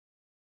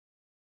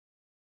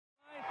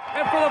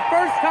And for the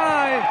first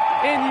time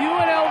in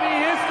UNLV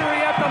history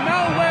at the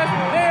Mountain West,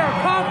 they are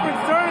conference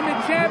tournament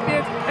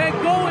champions and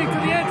going to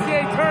the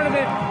NCAA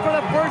tournament for the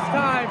first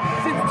time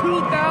since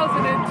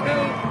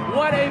 2002.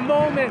 What a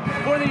moment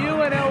for the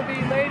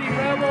UNLV Lady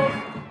Rebels.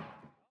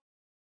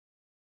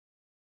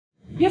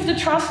 You have to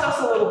trust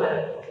us a little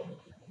bit.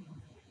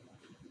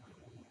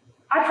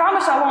 I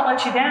promise I won't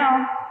let you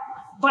down,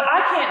 but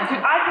I can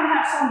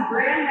have some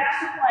grand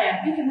master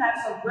plan. We can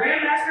have some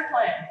grand master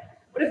plan.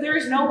 But if there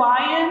is no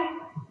buy-in,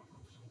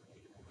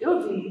 it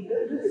would be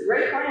a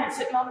great plan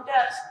sitting on the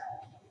desk.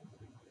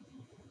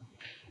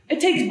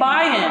 It takes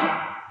buy-in,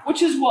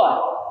 which is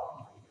what?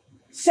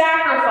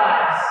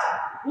 Sacrifice.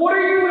 What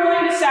are you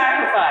willing to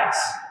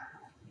sacrifice?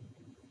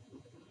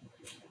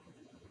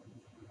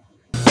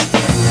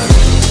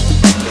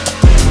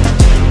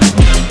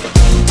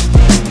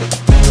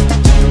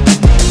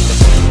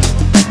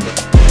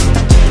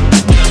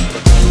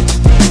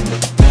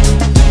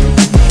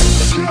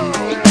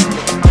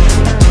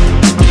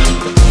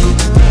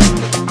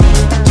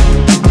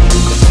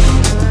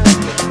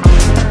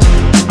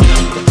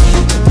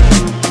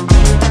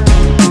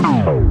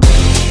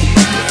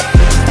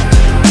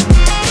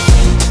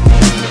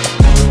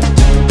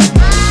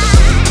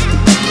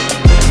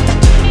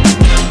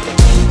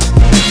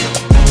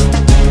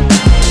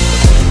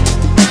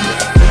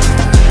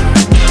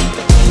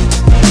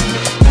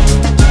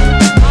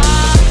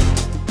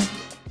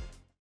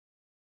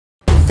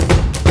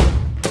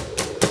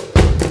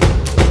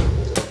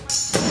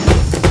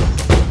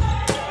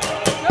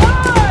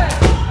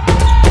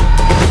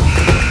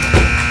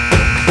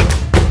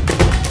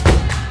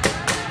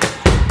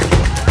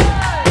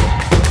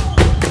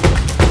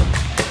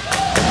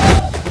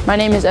 My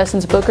name is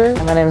Essence Booker.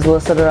 My name is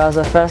Alyssa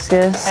Durazo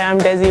Frescas. I'm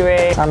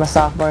Desiree. I'm a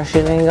sophomore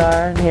shooting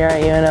guard here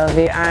at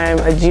UNLV. I'm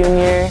a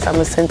junior. I'm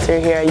a center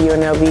here at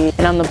UNLV.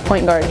 And I'm the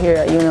point guard here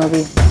at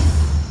UNLV.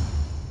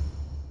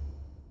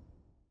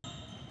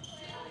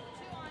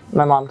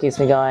 My mom keeps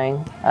me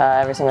going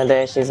every single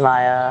day. She's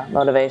my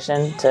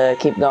motivation to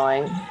keep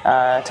going,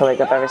 to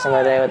wake up every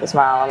single day with a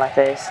smile on my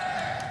face.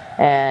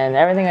 And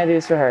everything I do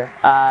is for her.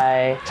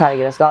 I try to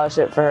get a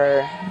scholarship for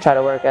her, try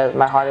to work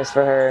my hardest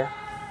for her.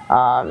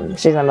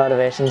 She's my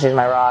motivation, she's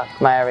my rock,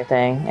 my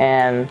everything,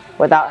 and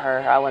without her,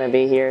 I wouldn't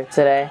be here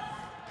today.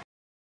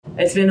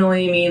 It's been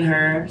only me and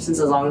her since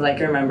as long as I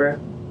can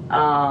remember.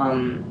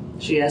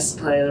 She has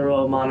to play the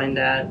role of mom and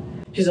dad.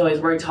 She's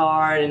always worked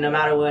hard, and no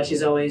matter what,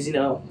 she's always,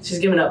 she's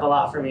given up a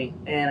lot for me,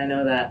 and I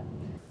know that.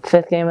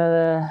 5th game of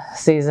the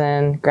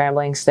season,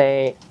 Grambling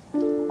State.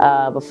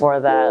 Before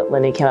that,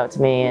 Lindy came up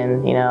to me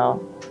and,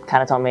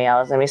 kind of told me I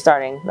was going to be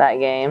starting that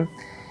game.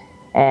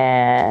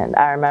 And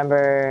I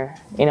remember,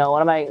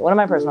 one of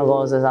my personal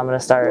goals is I'm going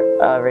to start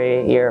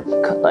every year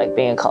like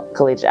being a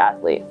collegiate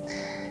athlete.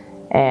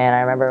 And I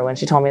remember when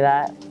she told me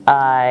that,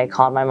 I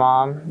called my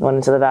mom, went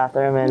into the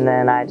bathroom, and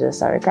then I just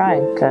started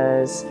crying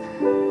because,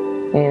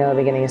 the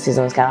beginning of the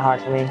season was kind of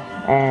hard for me.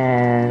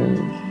 And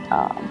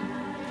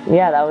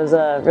yeah, that was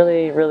a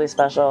really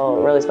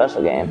special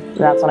game. And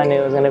that's when I knew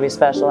it was going to be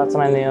special. That's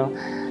when I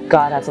knew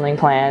God had something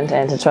planned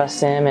and to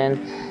trust Him. And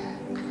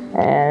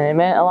it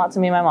meant a lot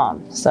to me and my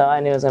mom. So I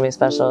knew it was going to be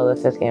special,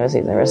 the 5th game of the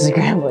season versus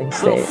Grambling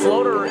State. Little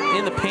floater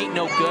in the paint,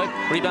 no good.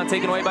 Rebound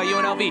taken away by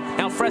UNLV.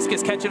 Now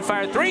Frescas catching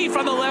fire. 3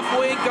 from the left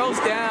wing goes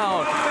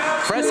down.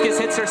 Frescas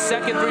hits her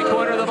second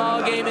three-pointer of the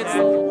ball game.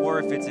 Or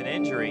if it's an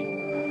injury.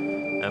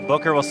 And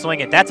Booker will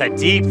swing it. That's a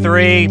deep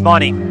 3.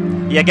 Money.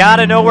 You got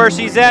to know where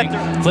she's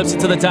at. Flips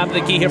it to the top of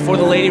the key here for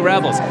the Lady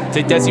Rebels.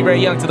 To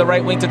Desiree Young to the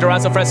right wing to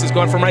Durazo Frescas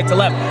going from right to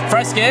left.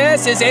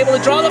 Frescas is able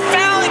to draw the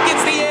foul and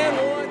gets the end.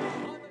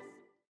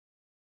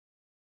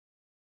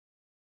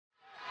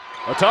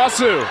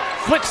 Otasu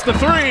flicks the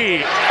 3,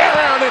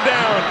 around and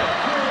down.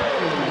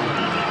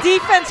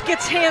 Defense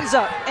gets hands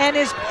up and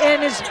is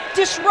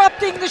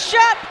disrupting the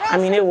shot. I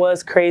mean, it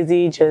was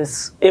crazy.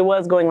 It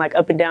was going like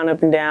up and down,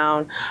 up and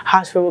down.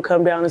 Hoshford will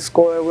come down and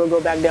score. We'll go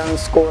back down and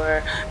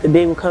score. The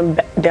big will come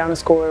down and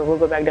score. We'll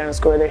go back down and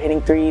score. They're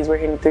hitting threes. We're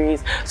hitting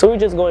threes. So we're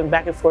just going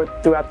back and forth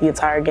throughout the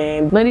entire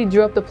game. Lindy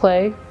drew up the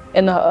play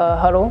in the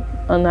huddle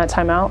on that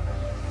timeout.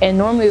 And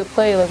normally the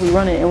play, like we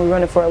run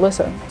it for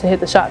Alyssa to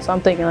hit the shot. So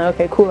I'm thinking like,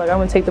 okay, cool, like I'm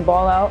gonna take the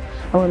ball out,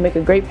 I'm gonna make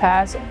a great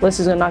pass,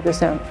 Alyssa's gonna knock this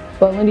down.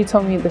 But Lindy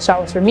told me the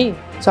shot was for me.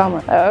 So I'm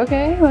like,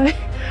 okay, like,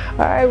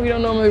 all right, we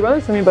don't normally run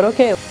it for me, but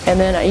okay. And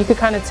then you could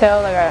kind of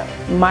tell like I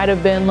might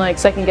have been like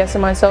second guessing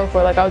myself,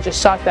 or like I was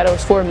just shocked that it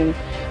was for me.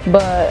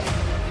 But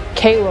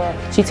Kayla,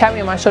 she tapped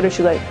me on my shoulder, she's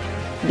like,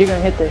 you're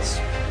gonna hit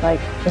this, like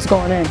it's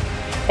going in.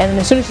 And then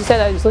as soon as she said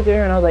that, I just looked at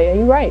her and I was like, yeah,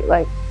 you're right.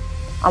 Like,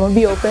 I'm going to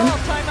be open,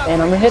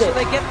 and I'm going to hit it. So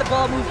they get the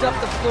ball moved up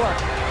the floor.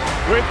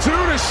 With 2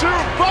 to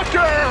shoot, Booker,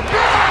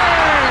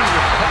 bang!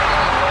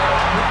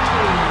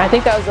 I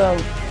think that was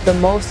the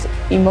most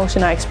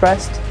emotion I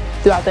expressed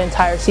throughout the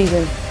entire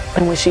season.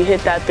 And when she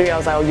hit that 3, I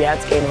was like, oh yeah,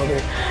 it's game over.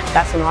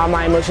 That's when all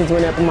my emotions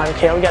went up. I'm like,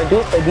 okay, all we got to do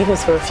is play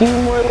defense for a few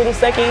more little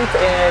seconds,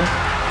 and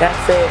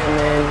that's it. And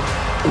then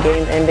the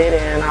game ended,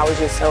 and I was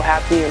just so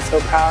happy and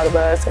so proud of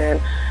us and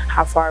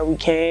how far we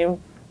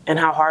came. and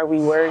how hard we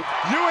work.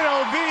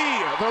 UNLV,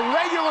 the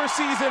regular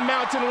season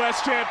Mountain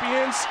West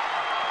champions,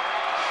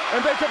 and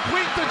they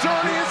complete the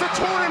journey as the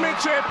tournament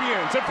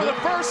champions. And for the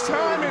first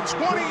time in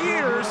 20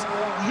 years,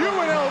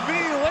 UNLV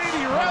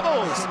Lady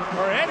Rebels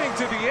are heading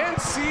to the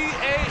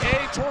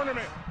NCAA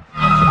tournament.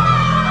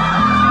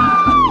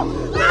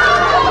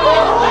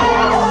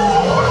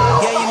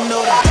 Yeah, you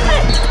know that.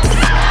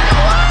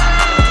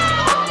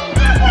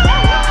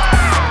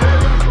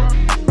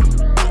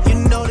 You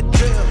know the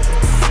drill.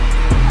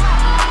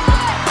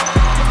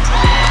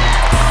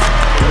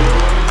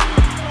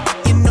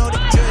 You know the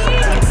drill.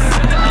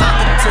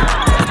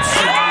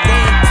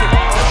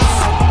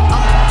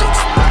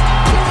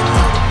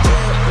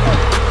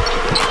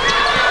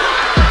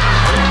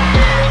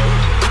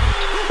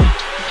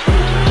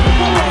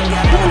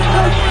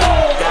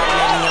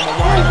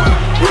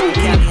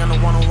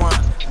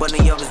 But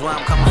New York is where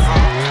I'm coming from.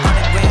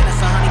 100 grand,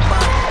 that's a honey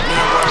bun. Me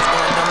and Warriors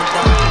going dumb and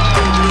dumb.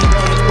 Big league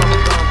games, bubble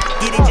gum.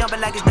 Get it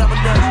jumping like it's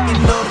double dutch. You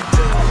know the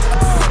drill.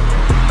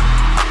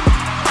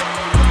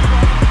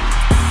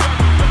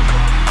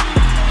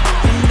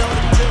 You know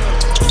the drill.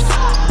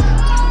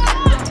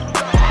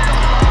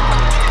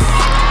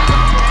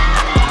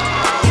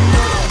 You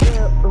know the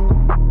drill.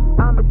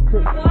 I'm a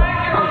trip.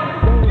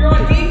 You're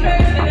on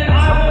defense, and then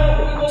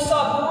we will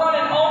sub. We're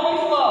running only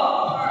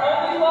flow.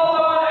 Only flow,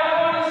 I want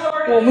everyone to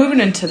start. Well, moving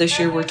into this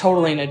year, we're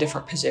totally in a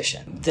different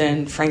position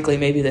than, frankly,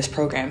 maybe this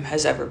program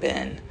has ever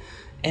been.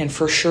 And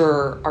for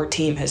sure, our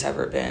team has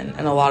ever been,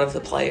 and a lot of the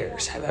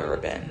players have ever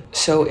been.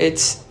 So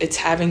it's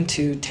having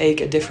to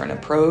take a different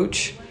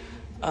approach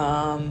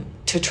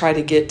to try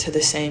to get to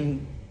the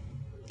same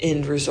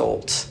end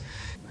results.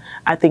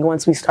 I think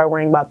once we start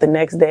worrying about the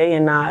next day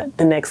and not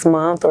the next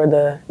month or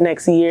the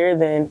next year,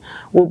 then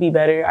we'll be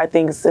better. I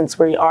think since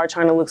we are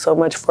trying to look so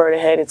much further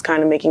ahead, it's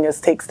kind of making us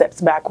take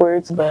steps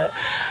backwards. But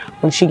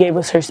when she gave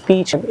us her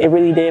speech, it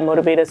really did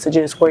motivate us to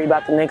just worry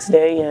about the next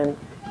day and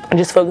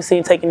just focusing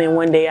and taking it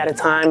one day at a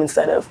time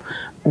instead of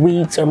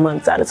weeks or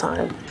months at a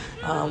time.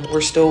 We're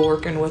still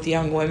working with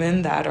young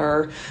women that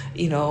are,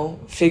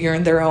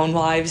 figuring their own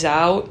lives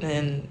out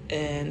and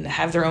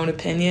have their own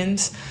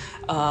opinions.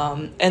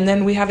 And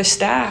then we have a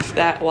staff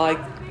that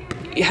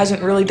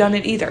hasn't really done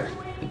it either.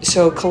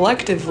 So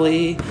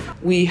collectively,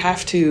 we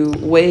have to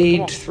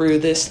wade through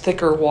this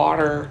thicker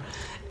water.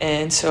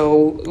 And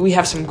so we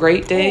have some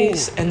great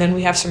days, and then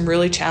we have some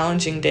really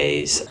challenging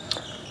days.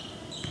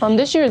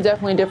 This year is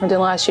definitely different than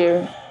last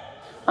year.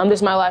 This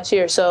is my last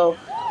year, so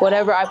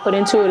whatever I put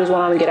into it is what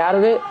I'm gonna get out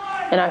of it.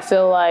 And I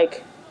feel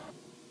like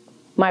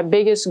my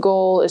biggest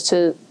goal is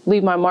to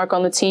leave my mark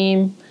on the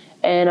team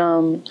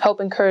and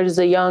help encourage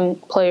the young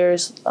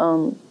players,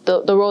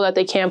 the role that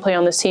they can play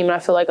on this team. And I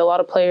feel like a lot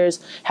of players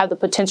have the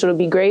potential to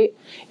be great,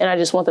 and I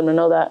just want them to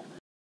know that.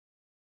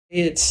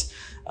 It's,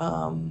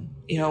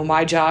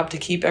 my job to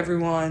keep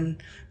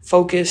everyone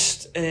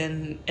focused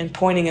and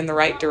pointing in the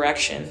right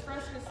direction.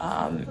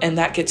 And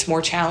that gets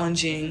more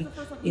challenging,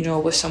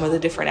 with some of the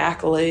different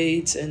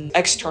accolades and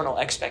external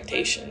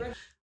expectation.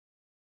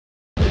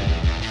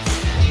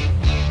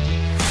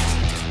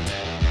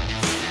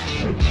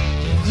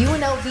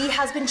 UNLV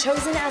has been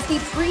chosen as the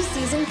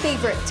preseason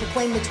favorite to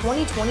claim the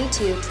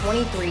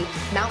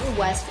 2022-23 Mountain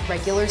West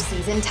regular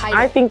season title.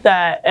 I think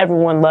that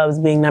everyone loves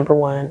being number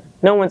one.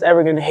 No one's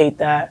ever going to hate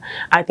that.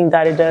 I think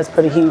that it does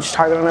put a huge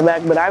target on our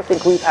back, but I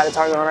think we've had a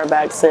target on our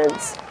back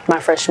since my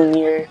freshman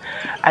year.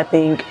 I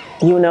think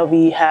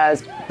UNLV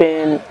has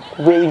been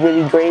really,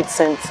 really great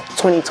since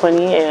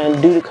 2020, and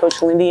due to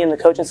Coach Lindy and the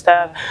coaching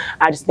staff,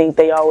 I just think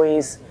they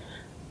always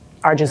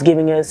are just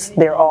giving us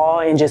their all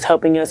and just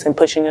helping us and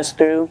pushing us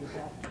through.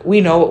 We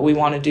know what we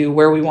want to do,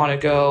 where we want to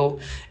go,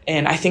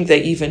 and I think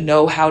they even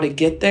know how to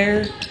get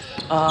there,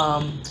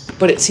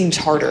 but it seems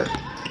harder.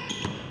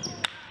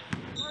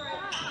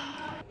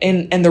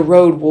 And the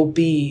road will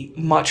be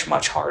much,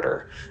 much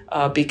harder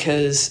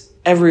because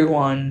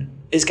everyone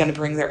is going to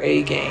bring their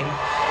A game.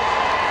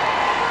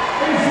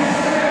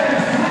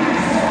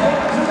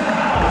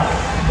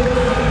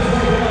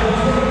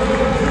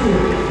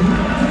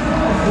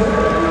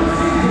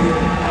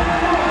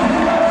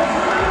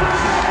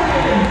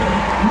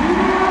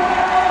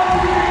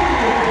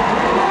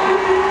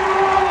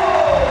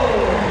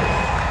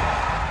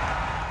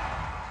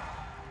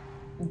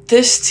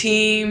 This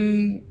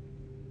team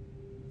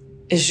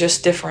is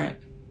just different.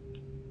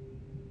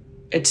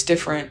 It's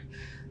different.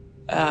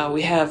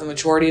 We have the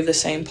majority of the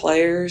same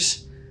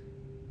players,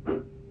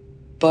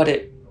 but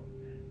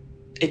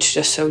it's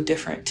just so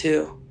different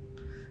too.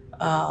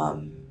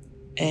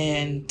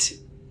 And,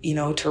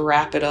 to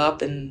wrap it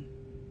up in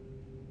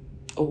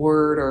a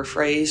word or a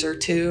phrase or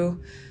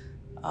two,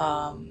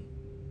 I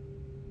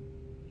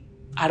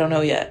don't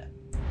know yet.